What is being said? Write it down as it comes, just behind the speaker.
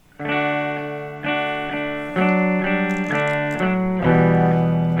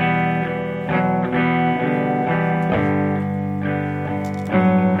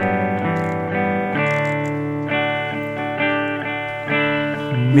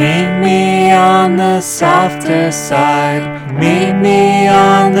Meet me on the softer side. Meet me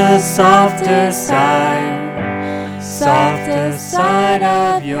on the softer side. Softer side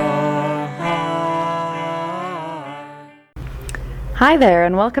of your heart. Hi there,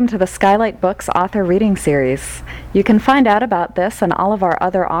 and welcome to the Skylight Books author reading series. You can find out about this and all of our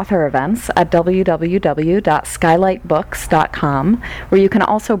other author events at www.skylightbooks.com, where you can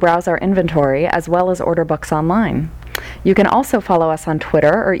also browse our inventory as well as order books online. You can also follow us on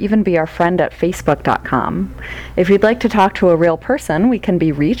Twitter or even be our friend at facebook.com. If you'd like to talk to a real person, we can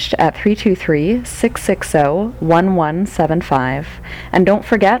be reached at 323-660-1175. And don't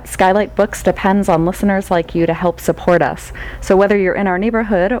forget, Skylight Books depends on listeners like you to help support us. So whether you're in our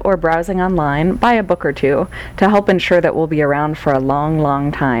neighborhood or browsing online, buy a book or two to help ensure that we'll be around for a long, long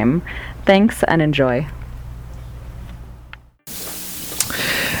time. Thanks and enjoy.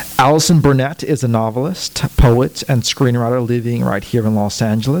 Allison Burnett is a novelist, poet, and screenwriter living right here in Los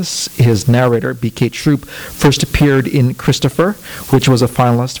Angeles. His narrator, B.K. Troop, first appeared in Christopher, which was a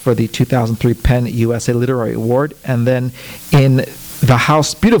finalist for the 2003 PEN USA Literary Award, and then in The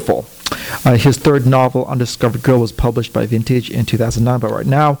House Beautiful. His third novel, Undiscovered Gyrl, was published by Vintage in 2009, but right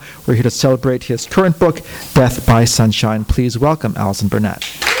now we're here to celebrate his current book, Death by Sunshine. Please welcome Allison Burnett.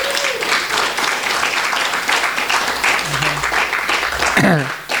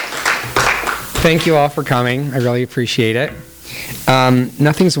 Thank you all for coming. I really appreciate it.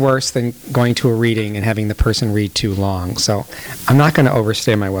 Nothing's worse than going to a reading and having the person read too long. So I'm not going to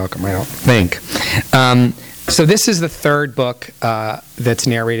overstay my welcome, I don't think. So this is the third book that's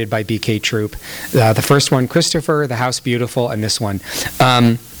narrated by B.K. Troop. The first one, Christopher, The House Beautiful, and this one.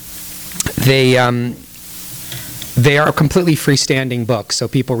 They are completely freestanding books, so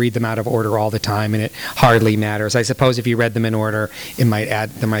people read them out of order all the time, and it hardly matters. I suppose if you read them in order, there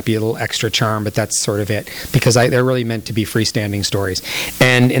might be a little extra charm, but that's sort of it, because they're really meant to be freestanding stories.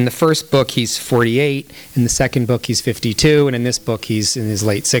 And in the first book, he's 48. In the second book, he's 52, and in this book, he's in his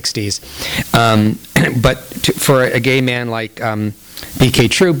late 60s. For a gay man like B.K.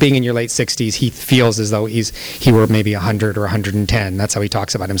 Troop, being in your late 60s, he feels as though he were maybe 100 or 110. That's how he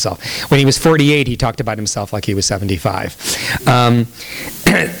talks about himself. When he was 48, he talked about himself like he was 75.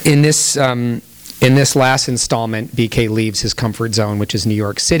 In this last installment, B.K. leaves his comfort zone, which is New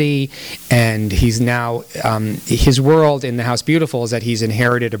York City, and he's now, his world in The House Beautiful is that he's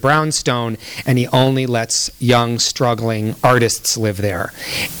inherited a brownstone, and he only lets young, struggling artists live there.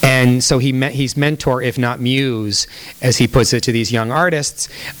 And so he's mentor, if not muse, as he puts it, to these young artists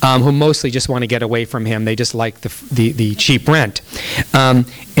who mostly just want to get away from him. They just like the cheap rent.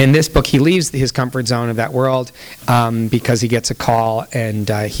 In this book, he leaves his comfort zone of that world because he gets a call, and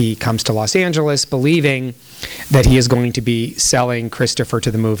he comes to Los Angeles believing that he is going to be selling Christopher to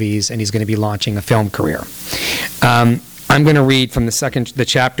the movies, and he's going to be launching a film career. I'm going to read from the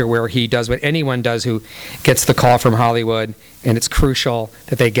chapter where he does what anyone does who gets the call from Hollywood, and it's crucial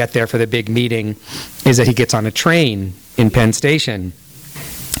that they get there for the big meeting, is that he gets on a train in Penn Station.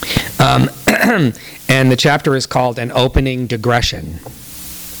 And the chapter is called An Opening Digression.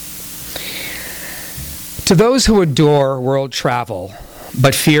 To those who adore world travel,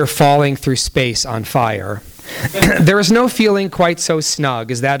 but fear falling through space on fire, there is no feeling quite so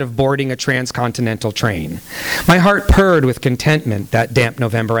snug as that of boarding a transcontinental train. My heart purred with contentment that damp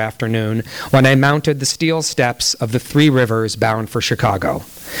November afternoon when I mounted the steel steps of the Three Rivers bound for Chicago.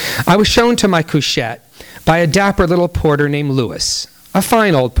 I was shown to my couchette by a dapper little porter named Lewis, a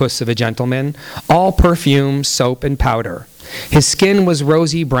fine old puss of a gentleman, all perfume, soap, and powder. His skin was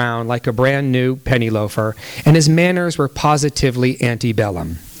rosy brown like a brand new penny loafer, and his manners were positively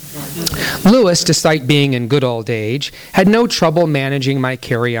antebellum. Lewis, despite being in good old age, had no trouble managing my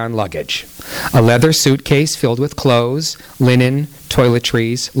carry-on luggage. A leather suitcase filled with clothes, linen,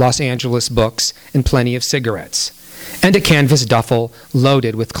 toiletries, Los Angeles books, and plenty of cigarettes, and a canvas duffel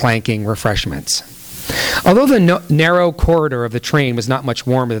loaded with clanking refreshments. Although the narrow corridor of the train was not much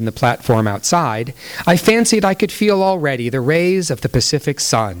warmer than the platform outside, I fancied I could feel already the rays of the Pacific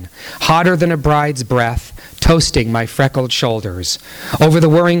sun, hotter than a bride's breath, toasting my freckled shoulders. Over the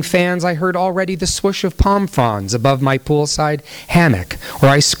whirring fans, I heard already the swoosh of palm fronds above my poolside hammock,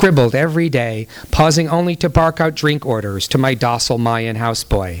 where I scribbled every day, pausing only to bark out drink orders to my docile Mayan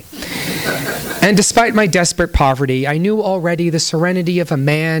houseboy. And despite my desperate poverty, I knew already the serenity of a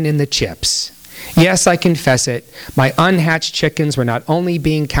man in the chips. Yes, I confess it, my unhatched chickens were not only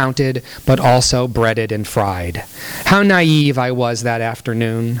being counted, but also breaded and fried. How naive I was that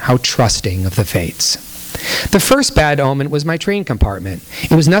afternoon, how trusting of the fates. The first bad omen was my train compartment.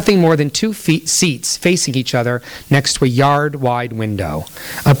 It was nothing more than 2 seats facing each other next to a yard-wide window.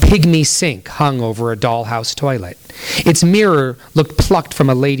 A pygmy sink hung over a dollhouse toilet. Its mirror looked plucked from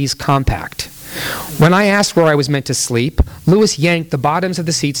a lady's compact. When I asked where I was meant to sleep, Lewis yanked the bottoms of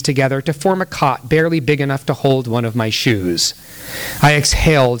the seats together to form a cot barely big enough to hold one of my shoes. I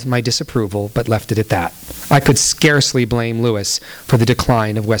exhaled my disapproval, but left it at that. I could scarcely blame Lewis for the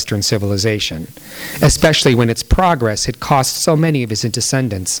decline of Western civilization, especially when its progress had cost so many of his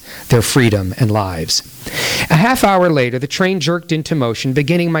descendants their freedom and lives. A half hour later, the train jerked into motion,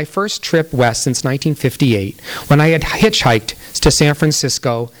 beginning my first trip west since 1958, when I had hitchhiked to San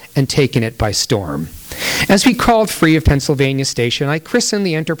Francisco and taken it by storm. As we crawled free of Pennsylvania Station, I christened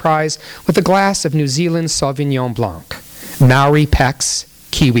the Enterprise with a glass of New Zealand Sauvignon Blanc, Maori Pecs,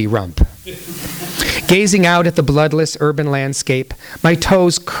 Kiwi Rump. Gazing out at the bloodless urban landscape, my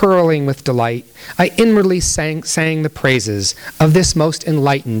toes curling with delight, I inwardly sang the praises of this most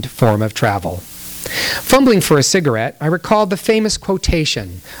enlightened form of travel. Fumbling for a cigarette, I recalled the famous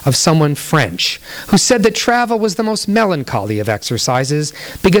quotation of someone French who said that travel was the most melancholy of exercises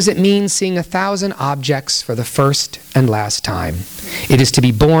because it means seeing 1,000 objects for the first and last time. It is to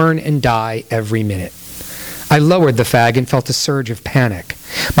be born and die every minute. I lowered the fag and felt a surge of panic.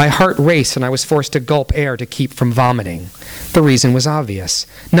 My heart raced and I was forced to gulp air to keep from vomiting. The reason was obvious.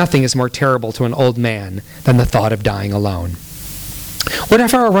 Nothing is more terrible to an old man than the thought of dying alone. What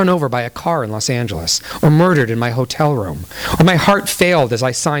if I were run over by a car in Los Angeles, or murdered in my hotel room, or my heart failed as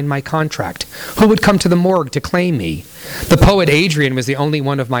I signed my contract? Who would come to the morgue to claim me? The poet Adrian was the only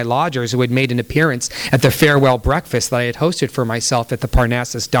one of my lodgers who had made an appearance at the farewell breakfast that I had hosted for myself at the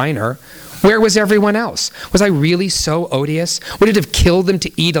Parnassus Diner. Where was everyone else? Was I really so odious? Would it have killed them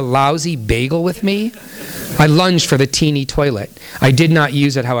to eat a lousy bagel with me? I lunged for the teeny toilet. I did not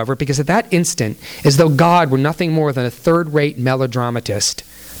use it, however, because at that instant, as though God were nothing more than a third-rate melodramatist,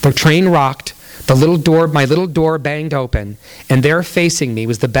 the train rocked, my little door banged open, and there facing me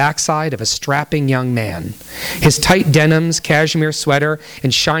was the backside of a strapping young man. His tight denims, cashmere sweater,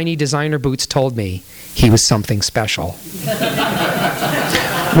 and shiny designer boots told me he was something special.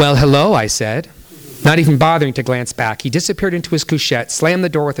 Well, hello, I said. Not even bothering to glance back, he disappeared into his couchette, slammed the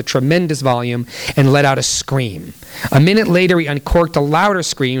door with a tremendous volume, and let out a scream. A minute later, he uncorked a louder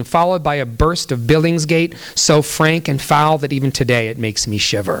scream, followed by a burst of Billingsgate so frank and foul that even today it makes me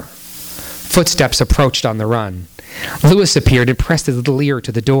shiver. Footsteps approached on the run. Lewis appeared and pressed his little ear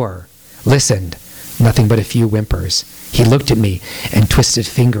to the door. Listened. Nothing but a few whimpers. He looked at me and twisted a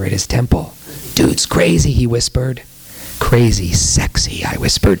finger at his temple. "Dude's crazy," he whispered. "Crazy sexy," I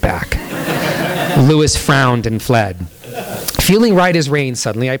whispered back. Lewis frowned and fled. Feeling right as rain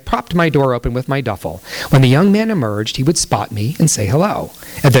suddenly, I propped my door open with my duffel. When the young man emerged, he would spot me and say hello.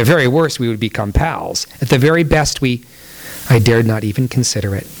 At the very worst, we would become pals. At the very best, I dared not even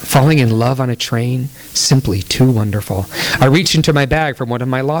consider it. Falling in love on a train, simply too wonderful. I reached into my bag for one of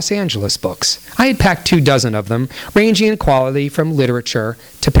my Los Angeles books. I had packed 24 of them, ranging in quality from literature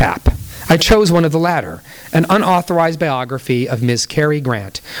to pap. I chose one of the latter, an unauthorized biography of Ms. Cary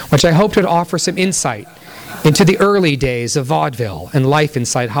Grant, which I hoped would offer some insight into the early days of vaudeville and life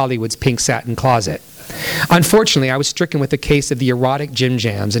inside Hollywood's pink satin closet. Unfortunately, I was stricken with a case of the erotic Jim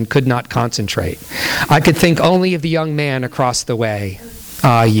Jams and could not concentrate. I could think only of the young man across the way.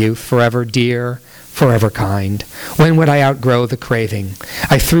 Ah, youth, forever dear, forever kind. When would I outgrow the craving?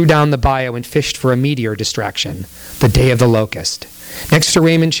 I threw down the bio and fished for a meteor distraction, the day of the locust. Next to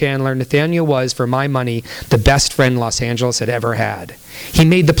Raymond Chandler, Nathaniel was, for my money, the best friend Los Angeles had ever had. He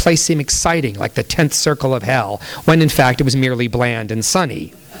made the place seem exciting, like the 10th circle of hell, when in fact it was merely bland and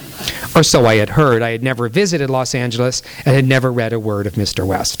sunny. Or so I had heard. I had never visited Los Angeles and had never read a word of Mr.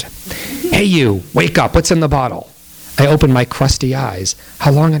 West. "Hey you, wake up, what's in the bottle?" I opened my crusty eyes.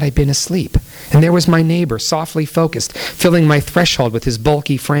 How long had I been asleep? And there was my neighbor, softly focused, filling my threshold with his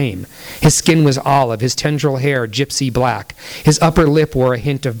bulky frame. His skin was olive, his tendril hair gypsy black. His upper lip wore a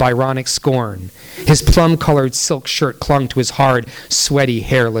hint of Byronic scorn. His plum-colored silk shirt clung to his hard, sweaty,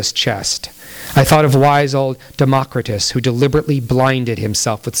 hairless chest. I thought of wise old Democritus, who deliberately blinded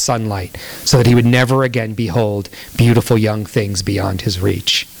himself with sunlight so that he would never again behold beautiful young things beyond his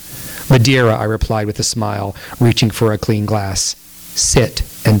reach. "Madeira," I replied with a smile, reaching for a clean glass. "Sit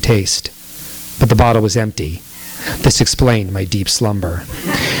and taste." But the bottle was empty. This explained my deep slumber.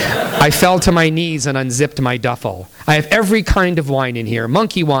 I fell to my knees and unzipped my duffel. I have every kind of wine in here: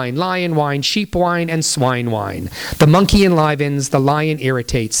 monkey wine, lion wine, sheep wine, and swine wine. The monkey enlivens, the lion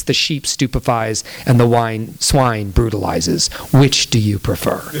irritates, the sheep stupefies, and the swine brutalizes. Which do you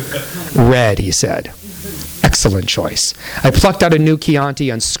prefer? "Red," he said. Excellent choice. I plucked out a new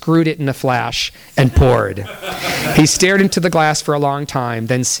Chianti, unscrewed it in a flash, and poured. He stared into the glass for a long time,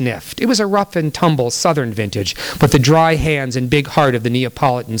 then sniffed. It was a rough and tumble southern vintage, with the dry hands and big heart of the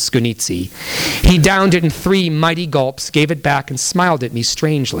Neapolitan Scunizzi. He downed it in 3 mighty gulps, gave it back, and smiled at me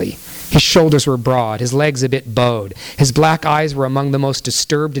strangely. His shoulders were broad, his legs a bit bowed. His black eyes were among the most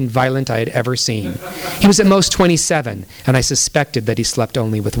disturbed and violent I had ever seen. He was at most 27, and I suspected that he slept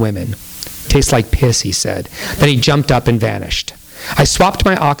only with women. Tastes like piss, he said. Then he jumped up and vanished. I swapped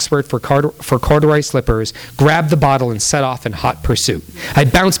my Oxford for corduroy slippers, grabbed the bottle, and set off in hot pursuit. I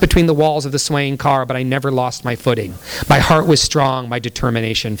bounced between the walls of the swaying car, but I never lost my footing. My heart was strong, my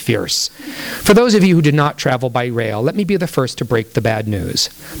determination fierce. For those of you who did not travel by rail, let me be the first to break the bad news.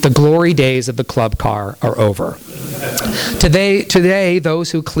 The glory days of the club car are over. Today,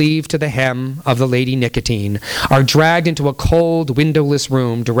 those who cleave to the hem of the Lady Nicotine are dragged into a cold, windowless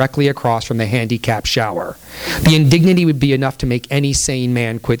room directly across from the handicap shower. The indignity would be enough to make any sane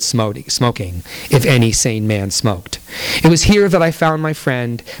man quit smoking, if any sane man smoked. It was here that I found my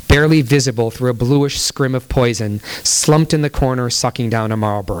friend, barely visible through a bluish scrim of poison, slumped in the corner sucking down a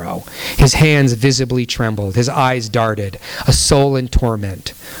Marlboro. His hands visibly trembled, his eyes darted, a soul in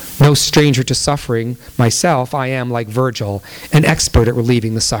torment. No stranger to suffering, myself, I am, like Virgil, an expert at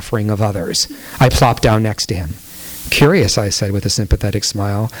relieving the suffering of others. I plopped down next to him. Curious, I said with a sympathetic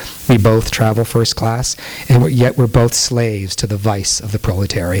smile. We both travel first class, and yet we're both slaves to the vice of the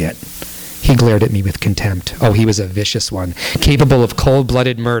proletariat. He glared at me with contempt. Oh, he was a vicious one, capable of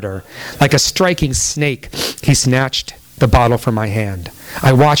cold-blooded murder. Like a striking snake, he snatched the bottle from my hand.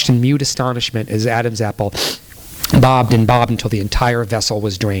 I watched in mute astonishment as Adam's apple bobbed and bobbed until the entire vessel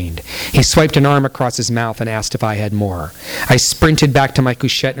was drained. He swiped an arm across his mouth and asked if I had more. I sprinted back to my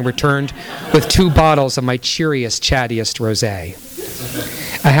couchette and returned with 2 bottles of my cheeriest, chattiest rosé.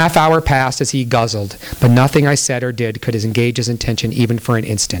 A half hour passed as he guzzled, but nothing I said or did could engage his attention even for an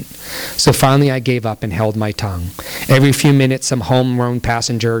instant. So finally I gave up and held my tongue. Every few minutes some homegrown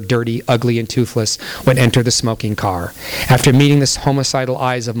passenger, dirty, ugly, and toothless, would enter the smoking car. After meeting the homicidal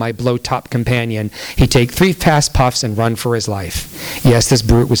eyes of my blow-top companion, he'd take 3 fast puffs and run for his life. Yes, this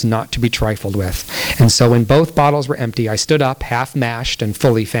brute was not to be trifled with. And so when both bottles were empty, I stood up, half-mashed and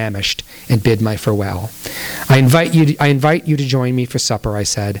fully famished, and bid my farewell. I invite you to join me for supper, I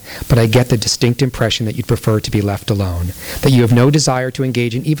said, but I get the distinct impression that you'd prefer to be left alone, that you have no desire to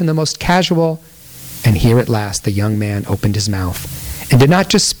engage in even the most casual. And here at last the young man opened his mouth, and did not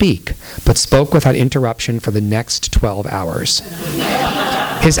just speak, but spoke without interruption for the next 12 hours.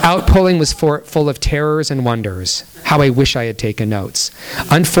 His outpouring was full of terrors and wonders. How I wish I had taken notes.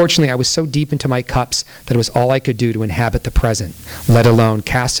 Unfortunately, I was so deep into my cups that it was all I could do to inhabit the present, let alone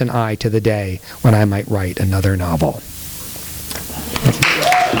cast an eye to the day when I might write another novel.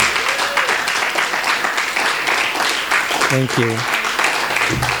 Thank you.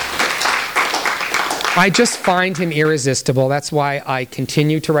 I just find him irresistible. That's why I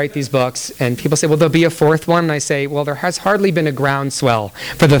continue to write these books. And people say, well, there'll be a 4th one. And I say, well, there has hardly been a groundswell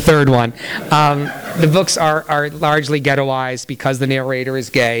for the 3rd one. The books are largely ghettoized because the narrator is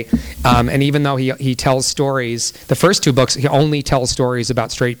gay. And even though he tells stories, the first 2 books, he only tells stories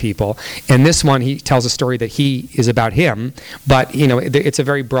about straight people. And this one, he tells a story that he is about him. But, you know, it's a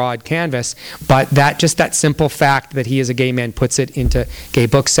very broad canvas. But that simple fact that he is a gay man puts it into gay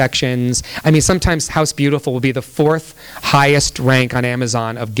book sections. I mean, sometimes House Beautiful will be the 4th highest rank on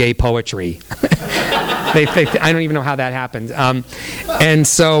Amazon of gay poetry. I don't even know how that happened. And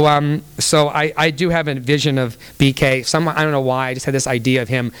so I do have a vision of BK. I don't know why, I just had this idea of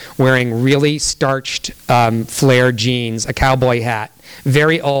him wearing really starched flared jeans, a cowboy hat,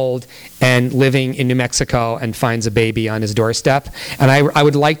 very old, and living in New Mexico, and finds a baby on his doorstep. And I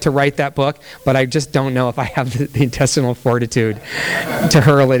would like to write that book, but I just don't know if I have the intestinal fortitude to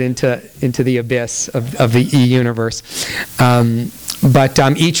hurl it into the abyss of the e-universe. But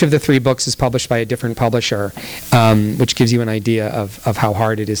each of the 3 books is published by a different publisher, which gives you an idea of how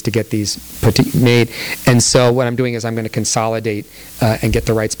hard it is to get these made. And so what I'm doing is I'm going to consolidate and get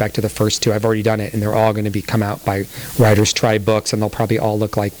the rights back to the first 2. I've already done it, and they're all going to come out by Writers' Tribe Books, and they'll probably all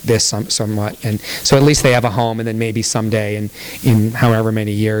look like this somewhat. And so at least they have a home, and then maybe someday, and in however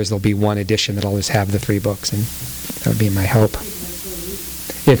many years, there'll be one edition that'll just have the 3 books, and that would be my hope.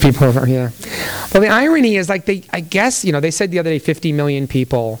 Yeah, people are, yeah. Well, the irony is, like, I guess, they said the other day 50 million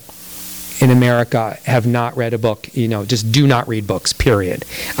people in America have not read a book, just do not read books, period.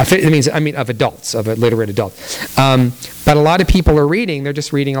 It means of adults, of a literate adult. But a lot of people are reading, they're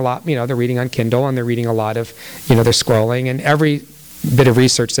just reading a lot, they're reading on Kindle, and they're reading a lot of, they're scrolling, and every bit of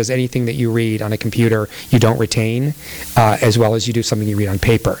research says anything that you read on a computer you don't retain as well as you do something you read on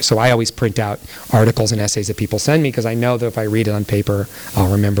paper. So I always print out articles and essays that people send me because I know that if I read it on paper,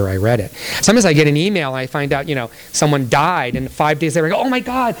 I'll remember I read it. Sometimes I get an email and I find out, someone died, and 5 days later I go, oh my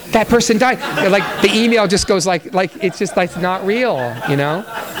God, that person died. Like the email just goes like it's just like not real,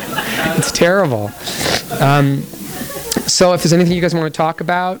 It's terrible. So if there's anything you guys want to talk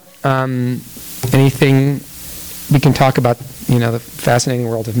about, anything we can talk about, the fascinating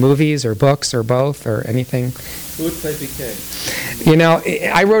world of movies or books or both or anything. Who would play BK?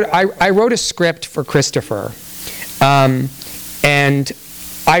 I wrote a script for Christopher, and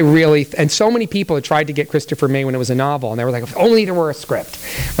so many people had tried to get Christopher made when it was a novel, and they were like, if only there were a script,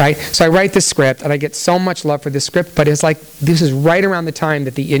 right? So I write the script, and I get so much love for this script, but it's like, this is right around the time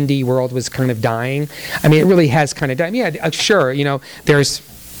that the indie world was kind of dying. I mean, it really has kind of died. Yeah, sure, there's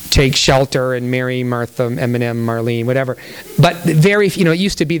Take Shelter and Mary, Martha, Eminem, Marlene, whatever. But it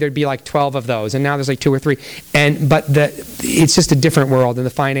used to be there'd be like 12 of those, and now there's like 2 or 3. But it's just a different world, and the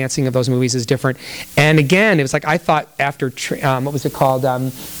financing of those movies is different. And again, it was like I thought after what was it called?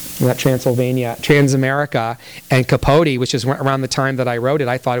 Not Transylvania, Transamerica, and Capote, which is around the time that I wrote it.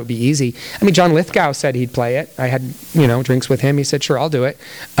 I thought it would be easy. I mean, John Lithgow said he'd play it. I had drinks with him. He said, "Sure, I'll do it."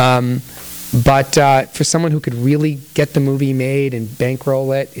 But for someone who could really get the movie made and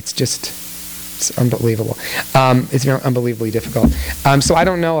bankroll it, it's unbelievable. It's unbelievably difficult. So I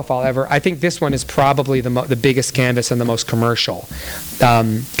don't know if I'll ever. I think this one is probably the biggest canvas and the most commercial,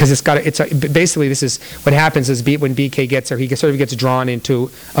 because basically this is what happens is when BK gets there, he sort of gets drawn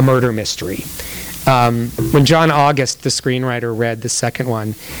into a murder mystery. When John August, the screenwriter, read the second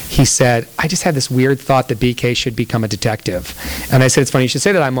one, he said, I just had this weird thought that BK should become a detective. And I said, it's funny you should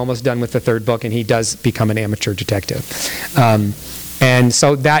say that. I'm almost done with the third book, and he does become an amateur detective. And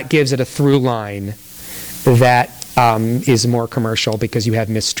so that gives it a through line that is more commercial because you have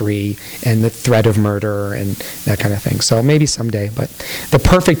mystery and the threat of murder and that kind of thing. So maybe someday. But the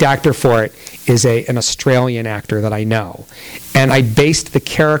perfect actor for it is an Australian actor that I know. And I based the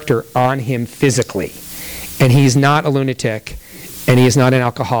character on him physically. And he's not a lunatic, and he is not an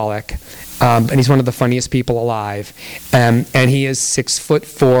alcoholic. And he's one of the funniest people alive. And he is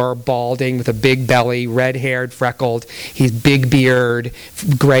 6'4", balding, with a big belly, red-haired, freckled. He's big beard,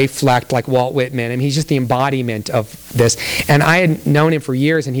 gray flecked like Walt Whitman. I mean, he's just the embodiment of this. And I had known him for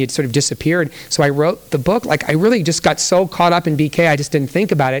years, and he had sort of disappeared. So I wrote the book. Like, I really just got so caught up in BK, I just didn't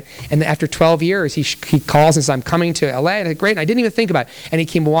think about it. And after 12 years, he calls and says, I'm coming to LA. And I said, great. And I didn't even think about it. And he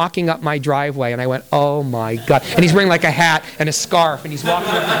came walking up my driveway, and I went, oh my God. And he's wearing like a hat and a scarf, and he's walking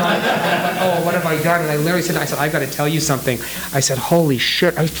up the driveway. Oh, what have I done? And I literally said, I've got to tell you something. I said, holy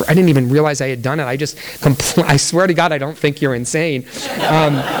shit, I didn't even realize I had done it. I swear to God, I don't think you're insane.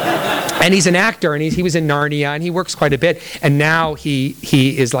 And he's an actor, and he was in Narnia, and he works quite a bit. And now he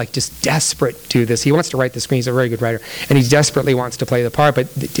is like just desperate to this. He wants to write the screen. He's a very good writer, and he desperately wants to play the part. But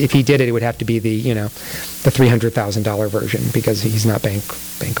if he did it, it would have to be the $300,000 version because he's not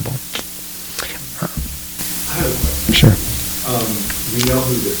bankable. I have a question. Sure. We know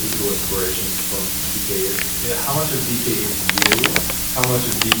who the physical inspiration from BK is. Yeah, how much of BK is you? How much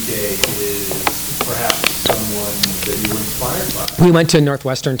of BK is perhaps someone that you were inspired by? We went to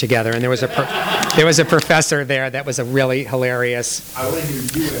Northwestern together, and there was a professor there that was a really hilarious,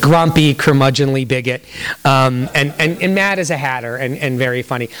 grumpy, curmudgeonly bigot. And Matt is a hatter and very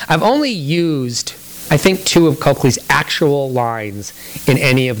funny. I've only used, I think, 2 of Coakley's actual lines in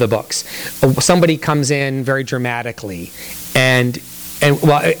any of the books. Somebody comes in very dramatically, and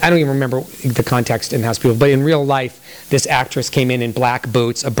well, I don't even remember the context in House People, but in real life, this actress came in black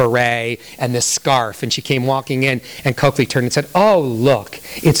boots, a beret, and this scarf, and she came walking in, and Coakley turned and said, oh, look,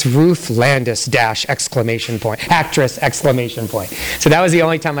 it's Ruth Landis, actress, ! So that was the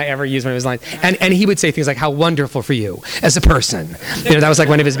only time I ever used one of his lines. And he would say things like, how wonderful for you as a person. That was like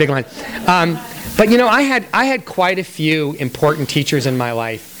one of his big lines. But I had quite a few important teachers in my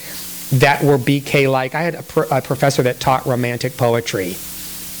life that were BK-like. I had a professor that taught romantic poetry.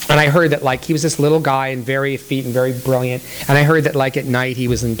 And I heard that he was this little guy and very effete and very brilliant. And I heard that at night he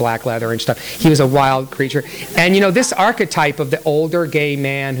was in black leather and stuff. He was a wild creature. And this archetype of the older gay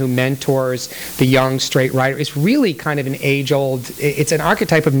man who mentors the young straight writer is really kind of an age-old, it's an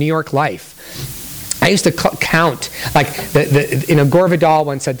archetype of New York life. I used to count, Gore Vidal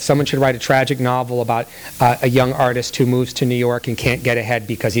once said someone should write a tragic novel about a young artist who moves to New York and can't get ahead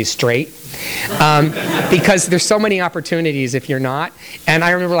because he's straight. Because there's so many opportunities if you're not. And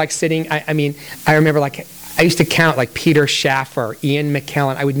I remember sitting, I remember I used to count like Peter Schaffer, Ian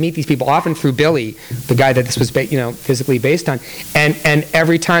McKellen. I would meet these people often through Billy, the guy that this was physically based on, and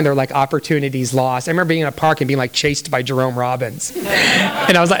every time they're like opportunities lost. I remember being in a park and being like chased by Jerome Robbins,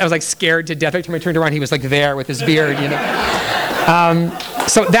 and I was like scared to death. Every time I turned around, he was like there with his beard,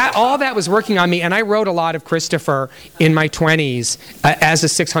 So all that was working on me, and I wrote a lot of Christopher in my 20s as a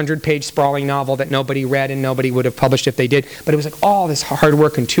 600-page sprawling novel that nobody read and nobody would have published if they did. But it was like all this hard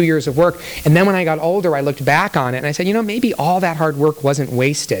work and 2 years of work. And then when I got older, I looked back on it and I said, maybe all that hard work wasn't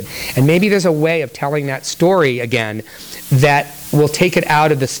wasted. And maybe there's a way of telling that story again that will take it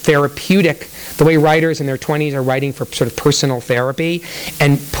out of this therapeutic, the way writers in their 20s are writing for sort of personal therapy,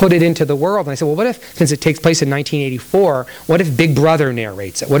 and put it into the world. And I said, well, what if, since it takes place in 1984, what if Big Brother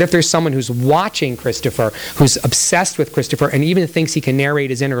narrates it? What if there's someone who's watching Christopher, who's obsessed with Christopher, and even thinks he can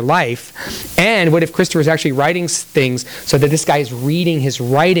narrate his inner life? And what if Christopher is actually writing things so that this guy is reading his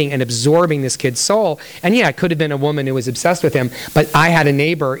writing and absorbing this kid's soul? And yeah, it could have been a woman who was obsessed with him, but I had a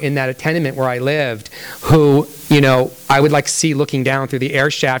neighbor in that tenement where I lived who, I would like see looking down through the air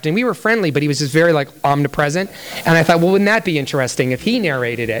shaft, and we were friendly, but he was just very like omnipresent. And I thought, well, wouldn't that be interesting if he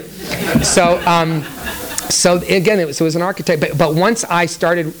narrated it? So again, it was an archetype. But once I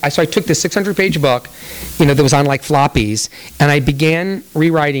started, so I took this 600-page book, that was on like floppies, and I began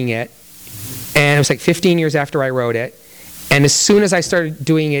rewriting it. And it was like 15 years after I wrote it. And as soon as I started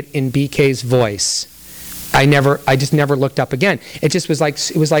doing it in BK's voice, I just never looked up again. It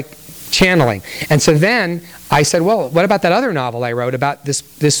was like channeling. And so then I said, well, what about that other novel I wrote about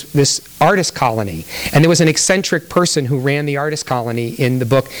this artist colony? And there was an eccentric person who ran the artist colony in the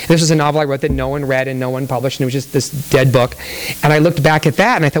book. This was a novel I wrote that no one read and no one published, and it was just this dead book. And I looked back at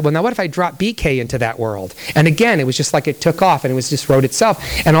that and I thought, well, now what if I drop BK into that world? And again, it was just like it took off and it was just wrote itself.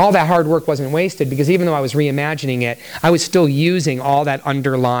 And all that hard work wasn't wasted, because even though I was reimagining it, I was still using all that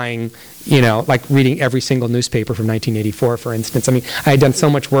underlying, like reading every single newspaper from 1984, for instance. I mean, I had done so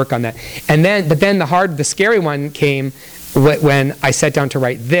much work on that. But then the scary one came when I sat down to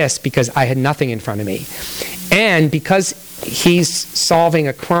write this, because I had nothing in front of me. And because he's solving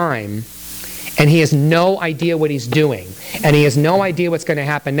a crime and he has no idea what he's doing and he has no idea what's going to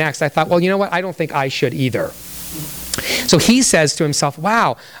happen next, I thought, well, you know what? I don't think I should either. So he says to himself,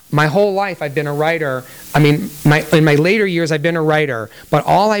 wow, my whole life I've been a writer. I mean, in my later years I've been a writer, but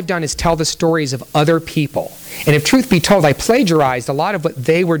all I've done is tell the stories of other people. And if truth be told, I plagiarized a lot of what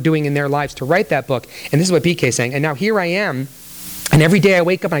they were doing in their lives to write that book. And this is what BK is saying. And now here I am, and every day I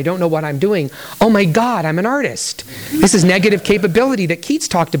wake up and I don't know what I'm doing. Oh my God, I'm an artist. This is negative capability that Keats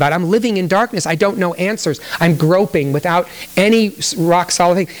talked about. I'm living in darkness. I don't know answers. I'm groping without any rock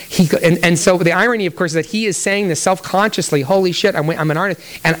solid thing. And so the irony, of course, is that he is saying this self-consciously, holy shit, I'm an artist.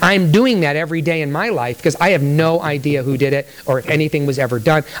 And I'm doing that every day in my life because I have no idea who did it or if anything was ever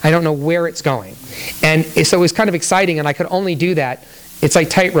done. I don't know where it's going. And so it was kind of exciting, and I could only do that. It's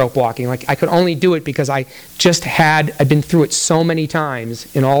like tightrope walking. Like I could only do it because I'd been through it so many times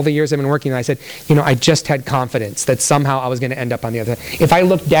in all the years I've been working. And I said, I just had confidence that somehow I was going to end up on the other side. If I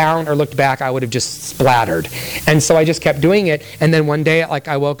looked down or looked back, I would have just splattered. And so I just kept doing it. And then one day,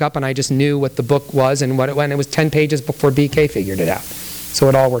 I woke up and I just knew what the book was and what it was. And it was 10 pages before BK figured it out. So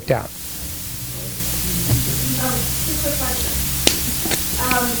it all worked out. Two quick questions.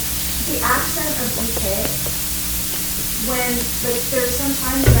 The accent of BK. When, there's some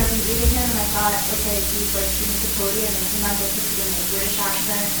times when I've been reading him and I thought, okay, he's like Truman Capote, and then sometimes I picture him with a British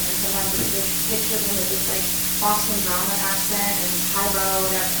accent, and then sometimes I picture him with this like Boston drama accent and highbrow,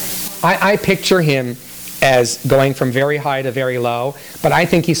 whatever. I picture him as going from very high to very low, but I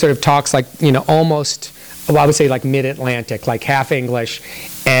think he sort of talks like, almost, well, I would say like mid-Atlantic, like half English.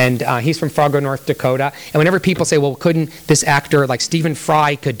 And he's from Fargo, North Dakota. And whenever people say, well, couldn't this actor like Stephen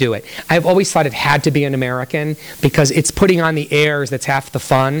Fry could do it? I've always thought it had to be an American because it's putting on the airs that's half the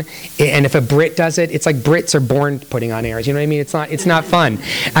fun. And if a Brit does it, it's like Brits are born putting on airs. You know what I mean? It's not fun.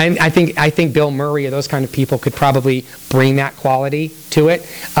 I think Bill Murray or those kind of people could probably bring that quality to it.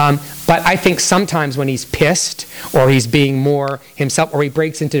 But I think sometimes when he's pissed or he's being more himself or he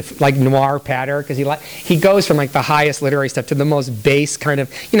breaks into like noir patter because he goes from like the highest literary stuff to the most base kind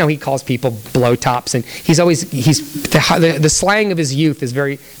of, he calls people blowtops, and the slang of his youth is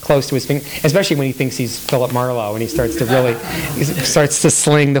very close to his finger, especially when he thinks he's Philip Marlowe and he starts to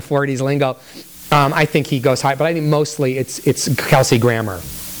sling the 40s lingo. I think he goes high, but I think mostly it's Kelsey Grammer,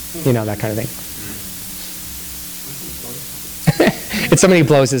 that kind of thing. It's somebody who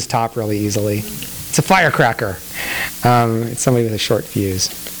blows his top really easily. It's a firecracker. It's somebody with a short fuse.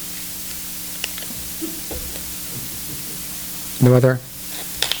 No other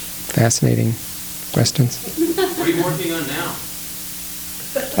fascinating questions? What are you working on now?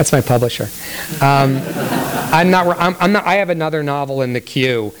 That's my publisher. I'm not. I have another novel in the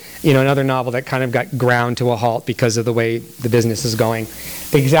queue. Another novel that kind of got ground to a halt because of the way the business is going.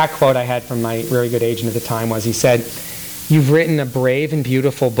 The exact quote I had from my very good agent at the time was, he said, "You've written a brave and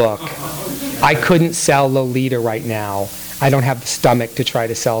beautiful book. I couldn't sell Lolita right now. I don't have the stomach to try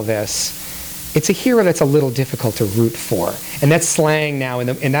to sell this. It's a hero that's a little difficult to root for." And that's slang now,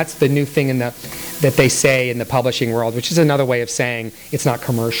 and that's the new thing that they say in the publishing world, which is another way of saying it's not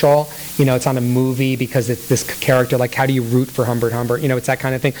commercial. It's on a movie because it's this character, like how do you root for Humbert Humbert? It's that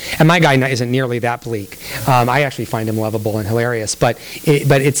kind of thing. And my guy isn't nearly that bleak. I actually find him lovable and hilarious, but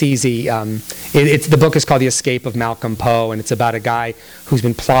it's easy. The book is called The Escape of Malcolm Poe, and it's about a guy who's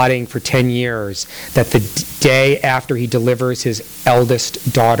been plotting for 10 years that the day after he delivers his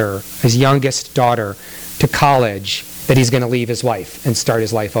youngest daughter to college, that he's going to leave his wife and start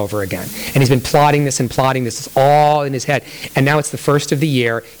his life over again. And he's been plotting this. It's all in his head. And now it's the first of the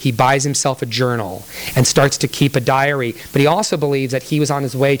year. He buys himself a journal and starts to keep a diary. But he also believes that he was on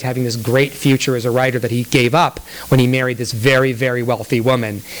his way to having this great future as a writer that he gave up when he married this very, very wealthy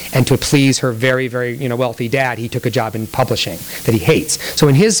woman. And to please her very, very wealthy dad, he took a job in publishing that he hates. So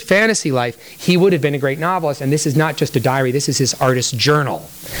in his fantasy life, he would have been a great novelist. And this is not just a diary. This is his artist's journal.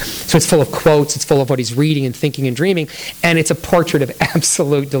 So it's full of quotes. It's full of what he's reading and thinking and dreaming. And it's a portrait of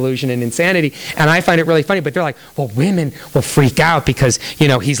absolute delusion and insanity. And I find it really funny, but they're like, well, women will freak out because,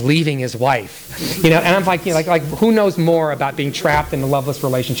 he's leaving his wife. And I'm like, like who knows more about being trapped in loveless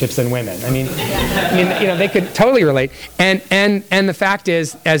relationships than women? I mean, they could totally relate. And the fact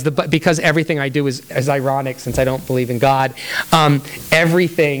is, because everything I do is ironic, since I don't believe in God,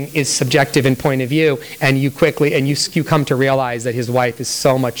 everything is subjective in point of view, and you come to realize that his wife is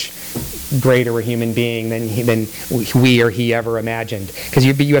so much greater a human being than we or he ever imagined, because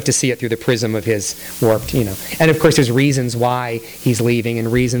you have to see it through the prism of his warped, and of course there's reasons why he's leaving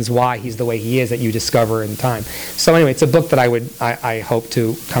and reasons why he's the way he is that you discover in time. So anyway, it's a book that I hope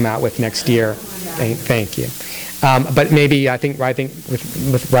to come out with next year. Thank you. But maybe I think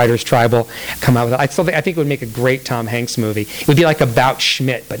with Writers Tribal come out with it. I think it would make a great Tom Hanks movie. It would be like About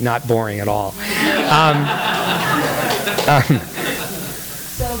Schmidt, but not boring at all.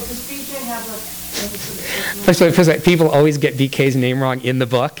 First of all, people always get BK's name wrong in the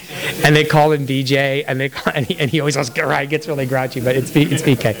book, and they call him BJ, and he always gets really grouchy, but it's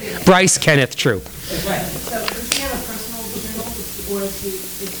BK. Bryce Kenneth Troop. Right. So does he have a personal journal, or is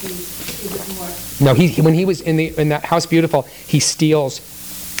it more? No, when he was in that House Beautiful,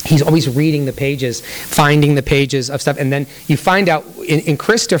 he's always reading the pages, finding the pages of stuff, and then you find out in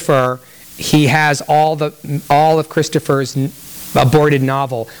Christopher, he has all of Christopher's aborted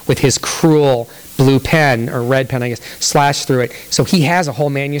novel with his cruel blue pen, or red pen, I guess, slashed through it. So he has a whole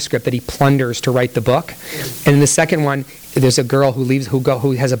manuscript that he plunders to write the book. And in the second one, there's a girl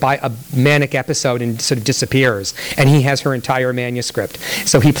who has a manic episode and sort of disappears, and he has her entire manuscript.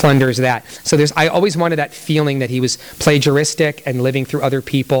 So he plunders that. So I always wanted that feeling that he was plagiaristic and living through other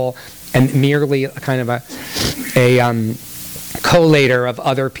people, and merely kind of a collator of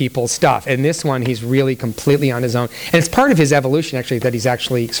other people's stuff. And this one, he's really completely on his own. And it's part of his evolution, actually, that he's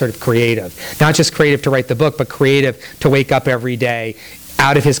actually sort of creative. Not just creative to write the book, but creative to wake up every day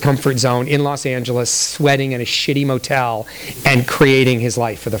out of his comfort zone in Los Angeles, sweating in a shitty motel, and creating his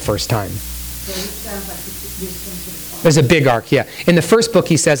life for the first time. There's a big arc, yeah. In the first book,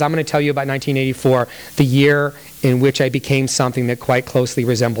 he says, I'm going to tell you about 1984, the year in which I became something that quite closely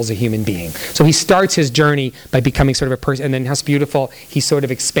resembles a human being. So he starts his journey by becoming sort of a person, and then House Beautiful, he sort of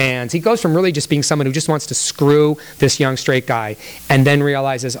expands. He goes from really just being someone who just wants to screw this young straight guy, and then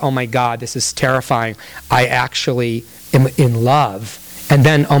realizes, oh my God, this is terrifying. I actually am in love. And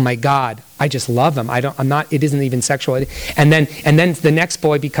then, oh my God, I just love him. It isn't even sexual. And then the next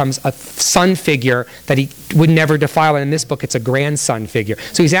boy becomes a son figure that he would never defile. And in this book, it's a grandson figure.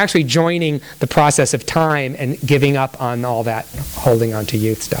 So he's actually joining the process of time and giving up on all that holding on to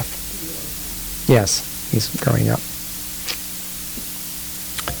youth stuff. Yes, he's growing up.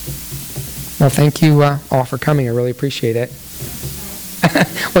 Well, thank you all for coming. I really appreciate it.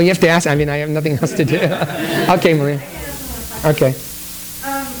 Well, you have to ask. I have nothing else to do. Okay, Maria. Okay.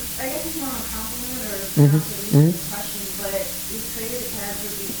 I guess it's more of a compliment or a question, but we've created a character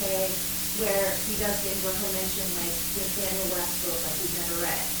BK where he does things where he'll mention like the Daniel West book that he's never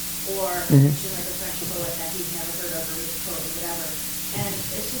read, or mention like a French poet that he's never heard of, or read a quote or whatever. And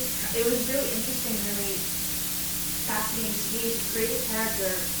it was really interesting, really fascinating to me to create a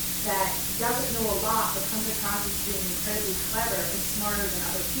character that doesn't know a lot but comes across as being incredibly clever and smarter than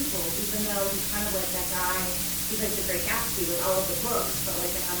other people, even though he's kind of like that guy. He's like the Great Gatsby with all of the books, but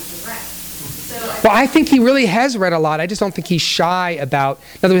like they haven't been read. So Well, I think he really has read a lot. I just don't think he's shy about...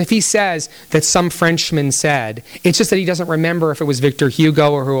 In other words, if he says that some Frenchman said, it's just that he doesn't remember if it was Victor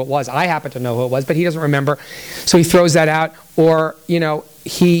Hugo or who it was. I happen to know who it was, but he doesn't remember. So he throws that out. Or,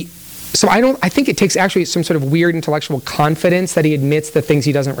 So I think it takes actually some sort of weird intellectual confidence that he admits the things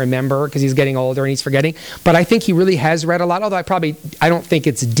he doesn't remember because he's getting older and he's forgetting. But I think he really has read a lot, although I don't think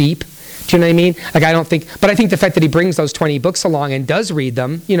it's deep. Do you know what I mean? But I think the fact that he brings those 20 books along and does read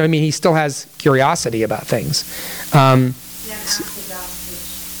them, he still has curiosity about things.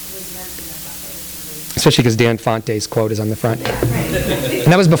 Especially because Dan Fonte's quote is on the front.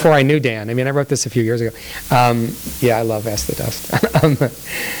 And that was before I knew Dan. I wrote this a few years ago. I love Ask the Dust.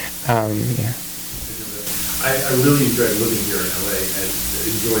 I really enjoyed living here in LA and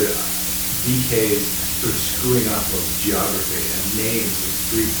enjoyed BK's sort of screwing up of geography and names and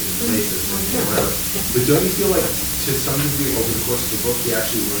streets and places and whatever. But don't you feel like, to some degree, over the course of the book, he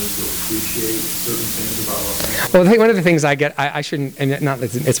actually learns to appreciate certain things about Los Angeles? Well, I think one of the things I get, I shouldn't, and not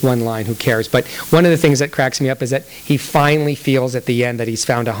that it's one line, who cares, but one of the things that cracks me up is that he finally feels at the end that he's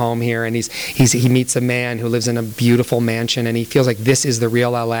found a home here, and he meets a man who lives in a beautiful mansion, and he feels like this is the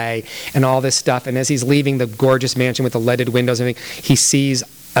real LA, and all this stuff, and as he's leaving the gorgeous mansion with the leaded windows and everything, he sees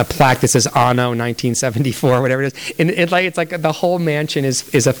a plaque that says Anno 1974, whatever it is. And it's like the whole mansion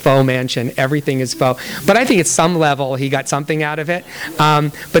is a faux mansion. Everything is faux. But I think at some level he got something out of it.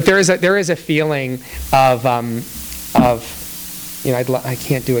 But there is a feeling of I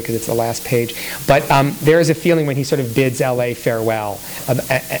can't do it because it's the last page. But there is a feeling when he sort of bids L.A. farewell.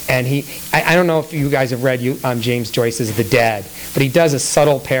 And I don't know if you guys have read James Joyce's The Dead, but he does a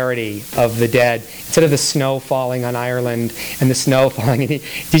subtle parody of The Dead. Instead of the snow falling on Ireland and the snow falling,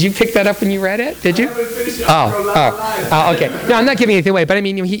 did you pick that up when you read it? Did you? I haven't finished it. Okay. No, I'm not giving anything away, but he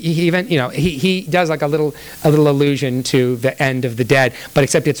even he does like a little allusion to the end of The Dead, but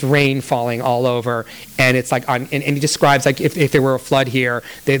except it's rain falling all over, and it's like and he describes like if there were a flood here,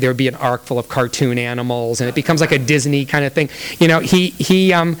 there would be an ark full of cartoon animals, and it becomes like a Disney kind of thing.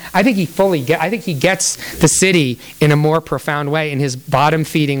 I think he gets the city in a more profound way, in his bottom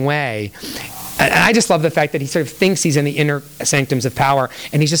feeding way. And I just love the fact that he sort of thinks he's in the inner sanctums of power,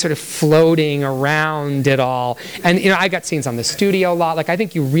 and he's just sort of floating around it all. And I got scenes on the studio a lot. Like I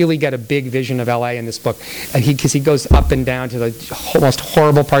think you really get a big vision of LA in this book, and because he goes up and down to the most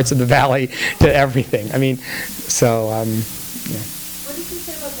horrible parts of the valley, to everything. What did you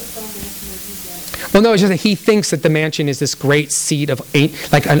say about the phone mansion? Well, no, it's just that he thinks that the mansion is this great seat of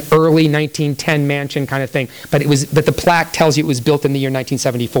like an early 1910 mansion kind of thing. But the plaque tells you it was built in the year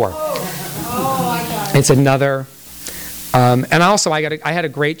 1974. Oh, I got it. It's another, and also I had a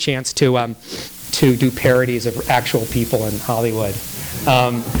great chance to do parodies of actual people in Hollywood.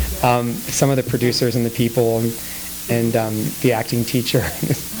 Some of the producers and the people and the acting teacher.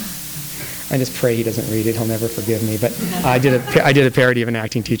 I just pray he doesn't read it. He'll never forgive me. But I did a parody of an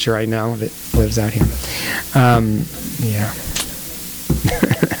acting teacher I know that lives out here. Yeah.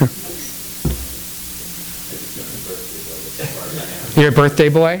 You're a birthday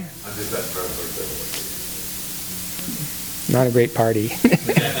boy? Not a great party.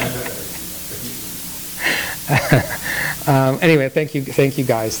 Anyway, thank you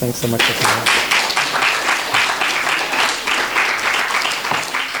guys. Thanks so much for coming.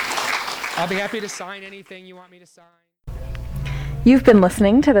 I'll be happy to sign anything you want me to sign. You've been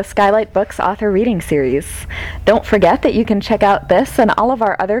listening to the Skylight Books author reading series. Don't forget that you can check out this and all of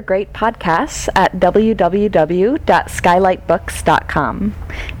our other great podcasts at www.skylightbooks.com.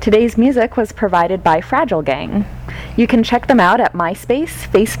 Today's music was provided by Fragile Gang. You can check them out at MySpace,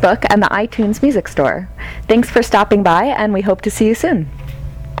 Facebook, and the iTunes Music Store. Thanks for stopping by, and we hope to see you soon.